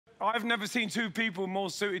I've never seen two people more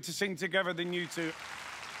suited to sing together than you two.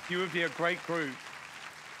 You would be a great group.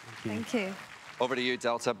 Thank you. Over to you,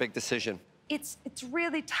 Delta. Big decision. It's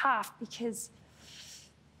really tough because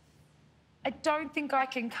I don't think I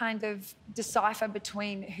can kind of decipher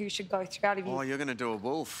between who should go through out of you. Oh, you're going to do a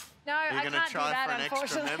wolf. No, you're I can't do that,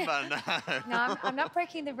 unfortunately. No, I'm not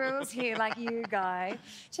breaking the rules here like you, Guy.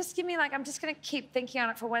 Just give me, like, I'm just going to keep thinking on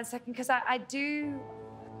it for 1 second because I don't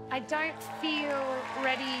feel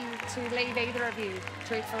ready to leave either of you,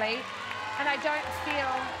 truthfully. And I don't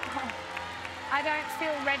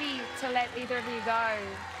feel ready to let either of you go.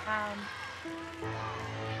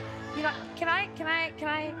 You know, can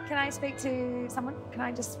I speak to someone? Can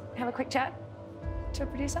I just have a quick chat to a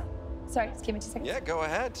producer? Sorry, just give me 2 seconds. Yeah, go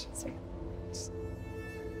ahead. Sorry.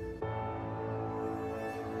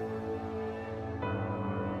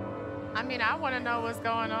 I mean, I want to know what's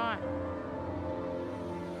going on.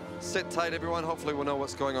 Sit tight, everyone. Hopefully we'll know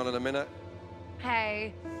what's going on in a minute.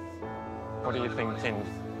 Hey. What do you think, Tin?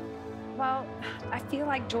 Well, I feel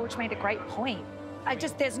like George made a great point.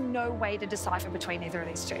 There's no way to decipher between either of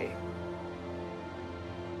these two.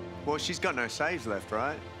 Well, she's got no saves left,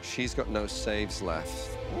 right? She's got no saves left.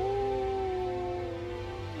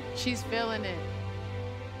 She's feeling it.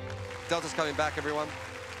 Delta's coming back, everyone.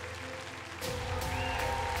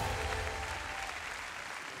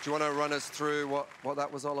 Do you want to run us through what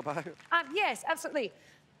that was all about? Yes, absolutely.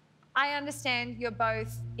 I understand you're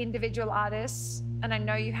both individual artists, and I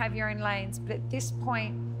know you have your own lanes, but at this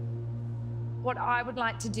point, what I would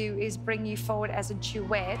like to do is bring you forward as a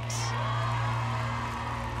duet.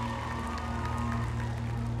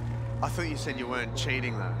 I thought you said you weren't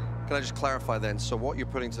cheating, though. Can I just clarify then? So what you're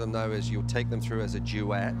putting to them now is you'll take them through as a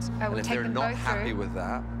duet, and if they're not happy with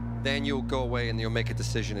that, then you'll go away and you'll make a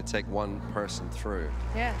decision to take one person through.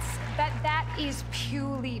 Yes. That is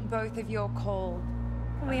purely both of your call.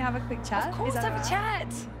 Can we have a quick chat? Of course, have a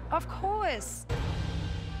chat. Of course.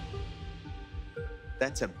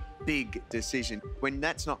 That's a big decision. When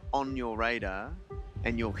that's not on your radar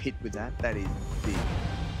and you're hit with that, that is big.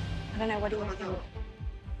 I don't know, what do you think?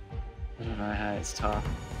 I don't know how it's tough.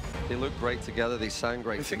 They look great together, they sound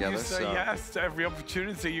great together. You say yes to every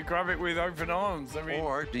opportunity, you grab it with open arms. I mean...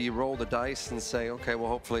 Or do you roll the dice and say, okay, well,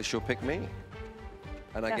 hopefully she'll pick me,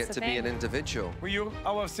 and I get to be an individual? Well,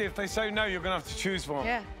 I'll see, if they say no, you're going to have to choose one.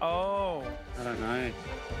 Yeah. Oh. I don't know.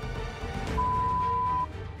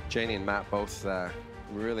 Janie and Matt both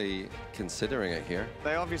really considering it here.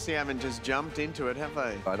 They obviously haven't just jumped into it, have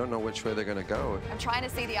they? I don't know which way they're going to go. I'm trying to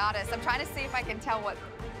see the artist. I'm trying to see if I can tell what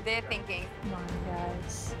they're thinking. Come on,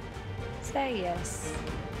 guys. Say yes.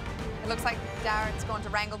 It looks like Darren's going to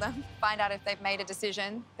wrangle them, find out if they've made a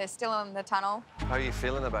decision. They're still in the tunnel. How are you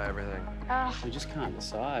feeling about everything? We just can't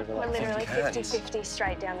decide. We're literally 50-50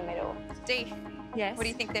 straight down the middle. Dee, yes. What do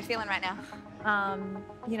you think they're feeling right now?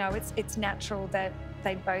 You know, it's natural that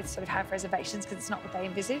they both sort of have reservations because it's not what they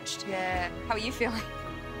envisaged. Yeah. How are you feeling?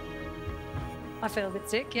 I feel a bit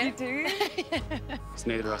sick, yeah. You do? It's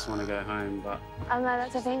neither of us want to go home, but... Oh, no,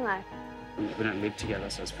 that's the thing, like. We don't live together,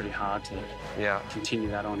 so it's pretty hard to continue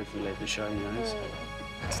that on if we leave the show, you know? So.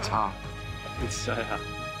 It's tough. It's so hard.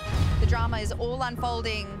 The drama is all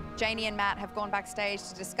unfolding. Janie and Matt have gone backstage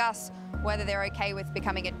to discuss whether they're okay with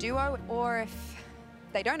becoming a duo, or if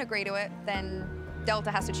they don't agree to it, then Delta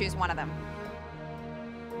has to choose one of them.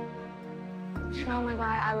 Oh my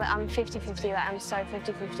God, I'm 50-50, like, I'm so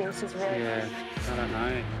 50-50, this is really... Yeah, I don't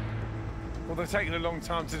know. Well, they're taking a long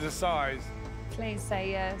time to decide. Please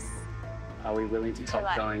say yes. Are we willing to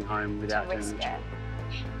stop going home without doing the job?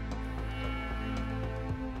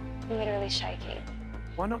 I'm literally shaking.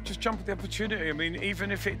 Why not just jump at the opportunity? I mean, even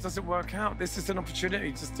if it doesn't work out, this is an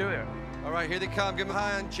opportunity. Just do it. All right, here they come. Give them a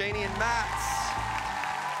hand, Janie and Matt.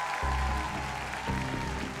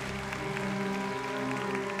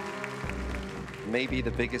 Maybe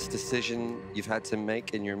the biggest decision you've had to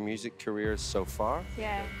make in your music career so far.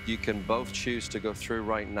 Yeah. You can both choose to go through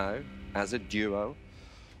right now as a duo,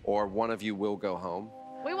 or one of you will go home.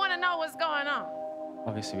 We want to know what's going on.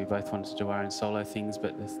 Obviously, we both wanted to do our own solo things,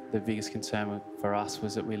 but the biggest concern for us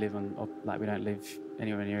was that we live on, like, we don't live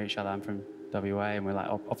anywhere near each other. I'm from WA, and we're like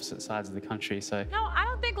opposite sides of the country, so... No, I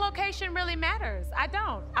don't think location really matters. I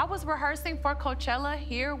don't. I was rehearsing for Coachella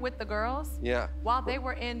here with the girls. Yeah. While they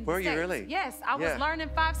were in Were States. you really? Yes, I was learning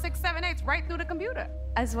 5, 6, 7, 8 right through the computer.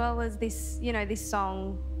 As well as this, you know, this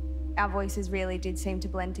song, our voices really did seem to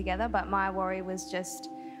blend together, but my worry was just,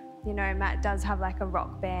 you know, Matt does have like a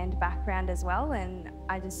rock band background as well, and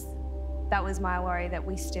that was my worry, that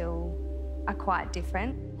we still are quite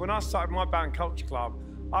different. When I started my band, Culture Club,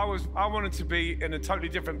 I wanted to be in a totally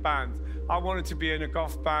different band. I wanted to be in a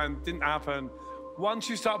goth band, didn't happen. once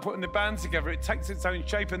you start putting the band together, it takes its own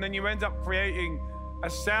shape, and then you end up creating a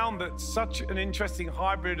sound that's such an interesting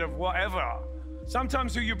hybrid of whatever.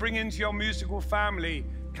 Sometimes who you bring into your musical family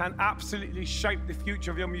can absolutely shape the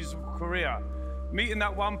future of your musical career. Meeting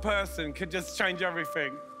that one person could just change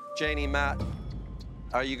everything. Janie, Matt,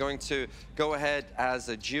 are you going to go ahead as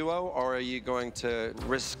a duo, or are you going to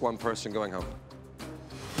risk one person going home?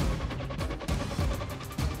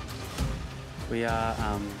 We are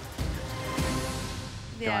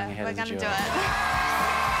Yeah, going ahead we're as a gonna duo. do it.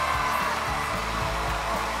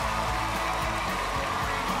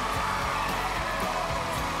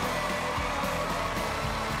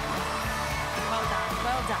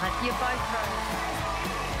 Well done. You're both pros.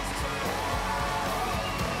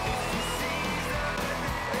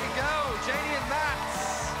 There you go, Janie and Matt.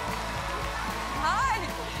 Hi!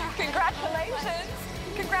 Congratulations!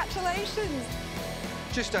 Congratulations!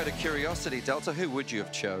 Just out of curiosity, Delta, who would you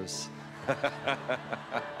have chose?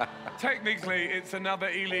 Technically, it's another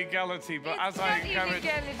illegality, but as I encourage...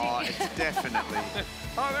 Oh, it's definitely.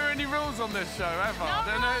 Are there any rules on this show, ever?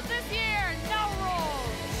 No rules this year.